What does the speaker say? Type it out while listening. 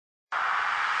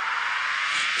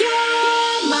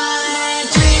You're my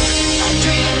dream, a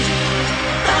dream.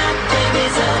 My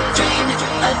baby's a dream,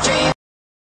 a dream.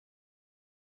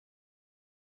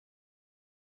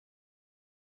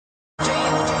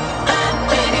 My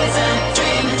baby's a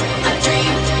dream, a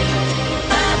dream.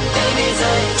 My baby's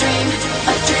a dream,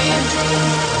 a dream.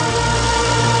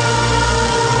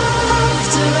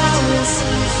 After hours,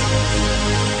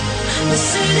 the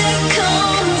city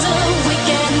comes a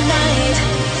weekend night,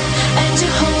 and you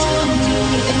hold me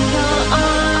in your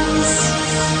arms.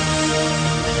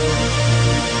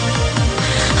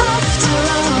 After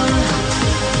all,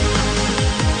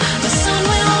 the sun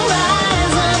will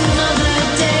rise another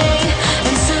day,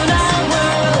 and soon our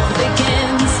world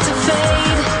begins to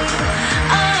fade.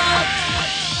 Oh,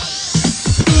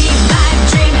 be my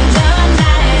dream in the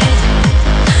night.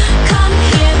 Come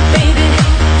here, baby,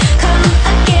 come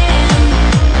again.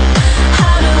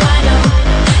 How do I know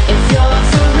if you're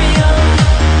for real?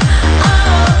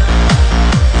 Oh,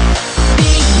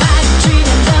 be my dream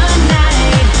in the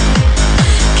night.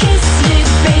 Kiss me,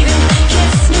 baby,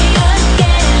 kiss me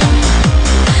again.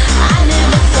 I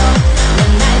never thought the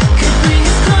night could bring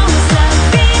us closer.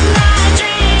 Be my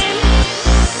dream.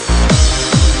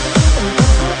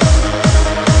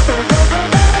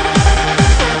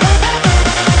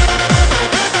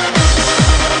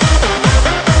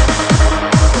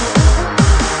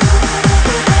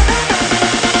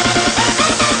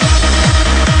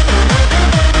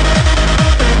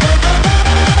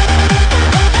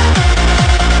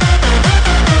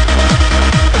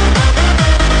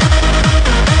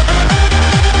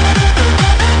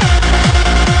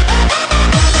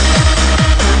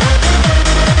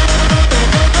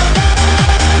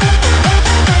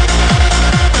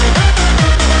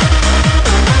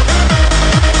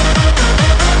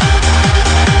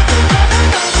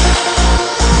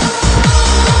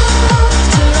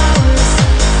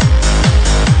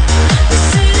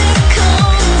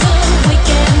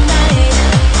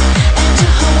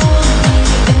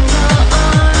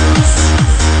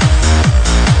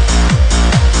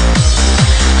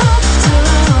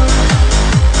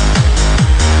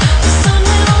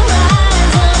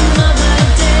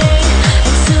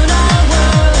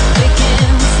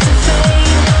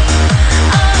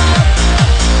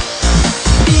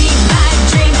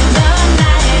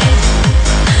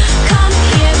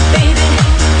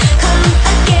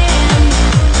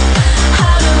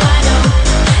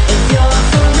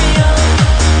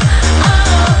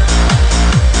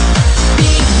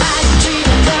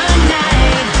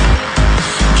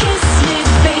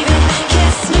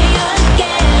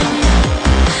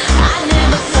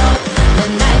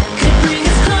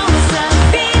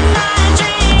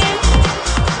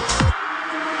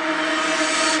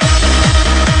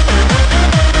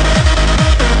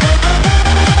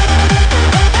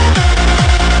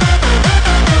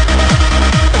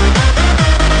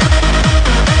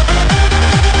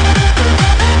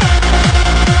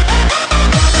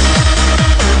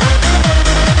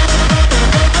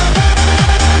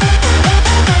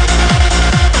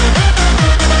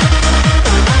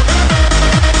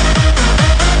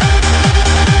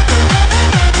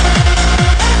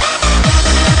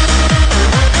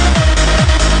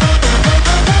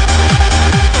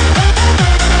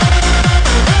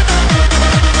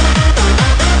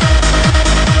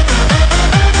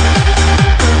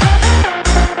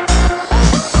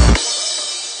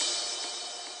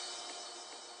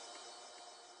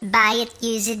 Buy it,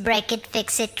 use it, break it,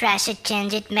 fix it, trash it,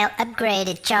 change it, mail, upgrade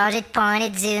it, charge it, point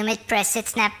it, zoom it, press it,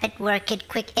 snap it, work it,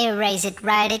 quick erase it,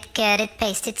 write it, cut it,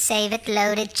 paste it, save it,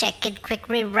 load it, check it, quick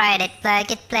rewrite it, plug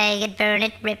it, play it, burn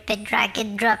it, rip it, drag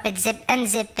it, drop it, zip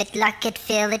unzip it, lock it,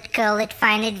 fill it, call it,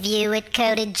 find it, view it,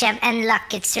 code it, jump and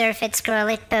lock it, surf it, scroll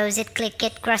it, pose it, click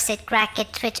it, cross it, crack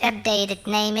it, switch, update it,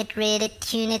 name it, read it,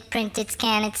 tune it, print it,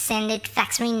 scan it, send it,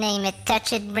 fax, rename it,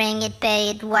 touch it, bring it, pay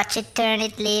it, watch it, turn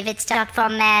it, leave it, start,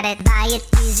 format it, buy it,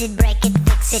 use it, break it,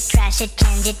 fix it, trash it,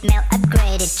 change it, mail,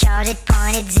 upgrade it, charge it,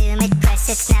 point it, zoom it, press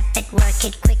it, snap it, work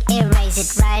it, quick erase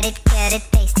it, write it, cut it,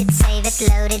 paste it, save it,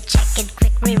 load it, check it,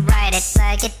 quick rewrite it,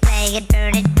 plug it, play it,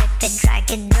 burn it, rip it, drag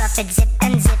it, drop it, zip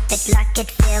unzip it, lock it,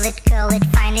 fill it, call it,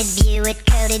 find it, view it,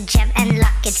 code it, jump and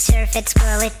lock it, surf it,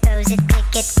 scroll it, pose it,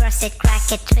 click it, cross it,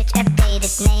 crack it, switch, update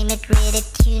it, name it, read it,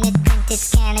 tune it, print it,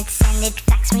 scan it, send it,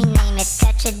 fax, rename it,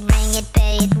 touch it, bring it,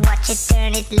 pay it, watch it,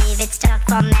 turn it, leave it, start,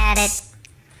 format it.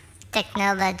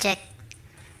 Technologic,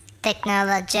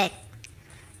 technologic,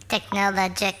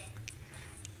 technologic,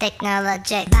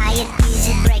 technologic. Buy it, use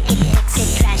it, break it, fix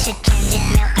it, trash it, change it,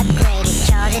 mail, upgrade it,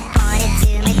 charge it, point it,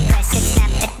 zoom it, press it,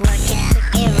 snap it, work it,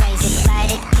 quick erase it,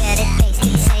 write it, cut it, paste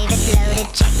it, save it, load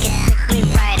it, check it, quick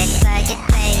rewrite it, plug it,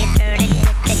 play it, burn it,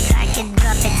 rip it, drag it,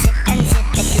 drop it,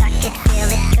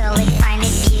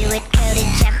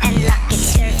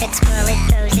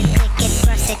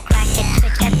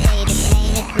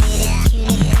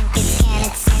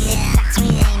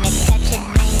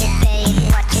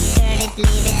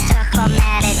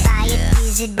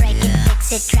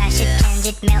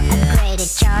 change it, melt, upgrade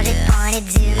it, charge it, point it,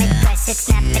 zoom it, press it,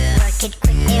 snap it, work it,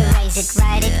 quick erase it,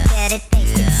 write it, cut it,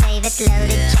 paste it, save it, load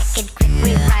it, check it, quick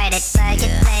rewrite it, plug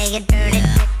it, play it, burn it,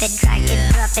 rip it, drag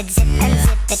it, drop it, zip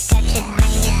unzip it, touch it,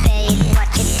 bring it, pay it,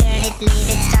 watch it, turn it, leave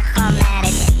it, start, format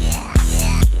it.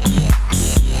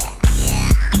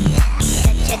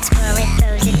 Touch it, scroll it,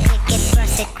 pose it, click it,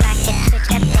 cross it, crack it, switch,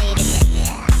 update it.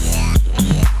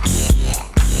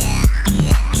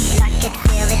 Lock it,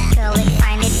 fill it, call it,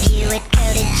 find it, view it,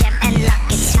 code it, jump and lock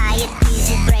it, tie it, use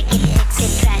it, break it, fix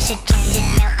it, trash it, change it,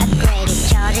 melt, upgrade it,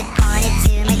 charge it, point it,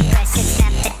 zoom it, press it,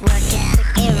 snap it, work it, quick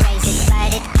erase it,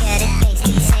 write it, cut it, paste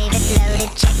it, save it, load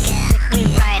it, check it, quick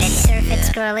rewrite it, surf it,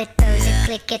 scroll it, pose it,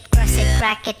 click it, cross it,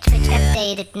 crack it, switch,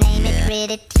 update it, name it, read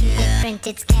it, tune it, print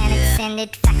it, scan it, send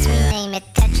it, fax, rename it,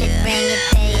 touch it, bring it,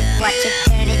 pay it, watch it,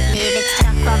 turn it, leave it,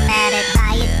 stop, format it,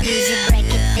 buy it, use it, break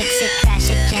it, fix it, trash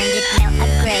it, change it, melt,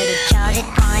 upgrade it, charge it,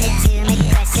 point it, zoom it,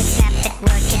 press it, snap it,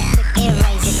 work it, quick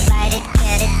erase it, write it,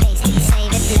 cut it, paste it,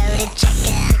 save it, load it, check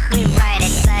it, quick rewrite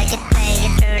it, plug it, play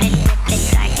it, burn it, rip it,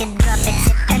 drag it, drop it,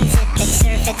 zip unzip it,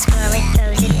 surf it, scroll it,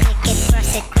 pose it, click it,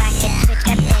 cross it, crack it, switch,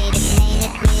 update it, name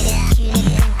it, read it, tune it,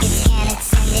 print it, scan it,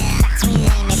 send it, fax,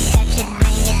 rename it, touch it,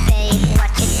 bring it, pay it,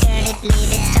 watch it, turn it,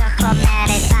 leave it, stop, format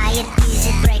it, buy it, use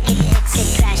it, break it, fix it,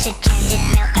 trash it, change it,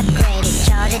 melt, upgrade it,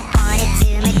 charge it, point it,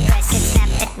 zoom it, press it,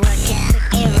 snap it, work it, quick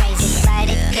erase it, write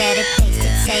it, cut it, paste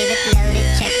it, save it, load it,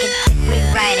 check it, quick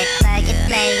rewrite it, plug it,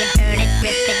 play it, burn it,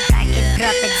 rip it, drag it,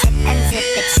 drop it, zip unzip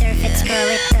it, surf it, scroll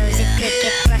it, pose it, click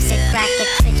it, cross it, crack it,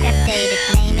 switch, update it,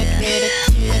 name it, read it,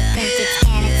 tune it, print it,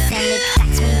 scan it, send it,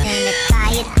 fax, rename it,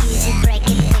 buy it, use it, break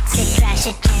it, fix it, trash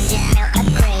it, change it, melt,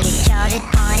 upgrade it, charge it,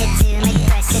 point it, zoom it,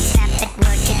 press it, snap it,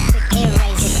 work it, quick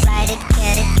erase it, write it,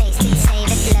 cut it, paste it, save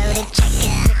it, load it, check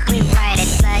it, quick rewrite it,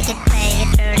 plug it, play it,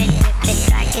 burn it, rip it,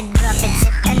 drag it, drop it,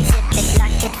 zip unzip it,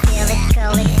 lock it, fill it,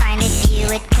 call it, find it, view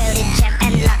it, code it, jump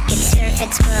and lock it, surf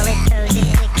it, scroll it, pose it,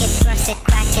 click it, cross it,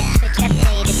 crack it, switch,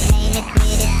 update it, name it,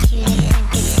 read it, tune it,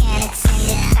 print it, scan it, send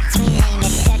it, fax, rename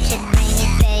it, touch it, bring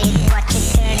it, pay it, watch it,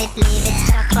 turn it, leave it,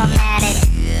 stop, format it.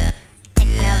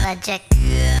 Technologic,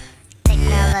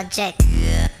 technologic,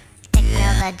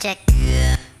 technologic,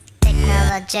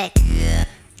 technologic,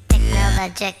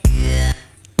 technologic,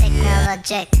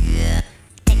 technologic,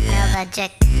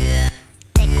 technologic,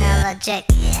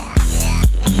 technologic.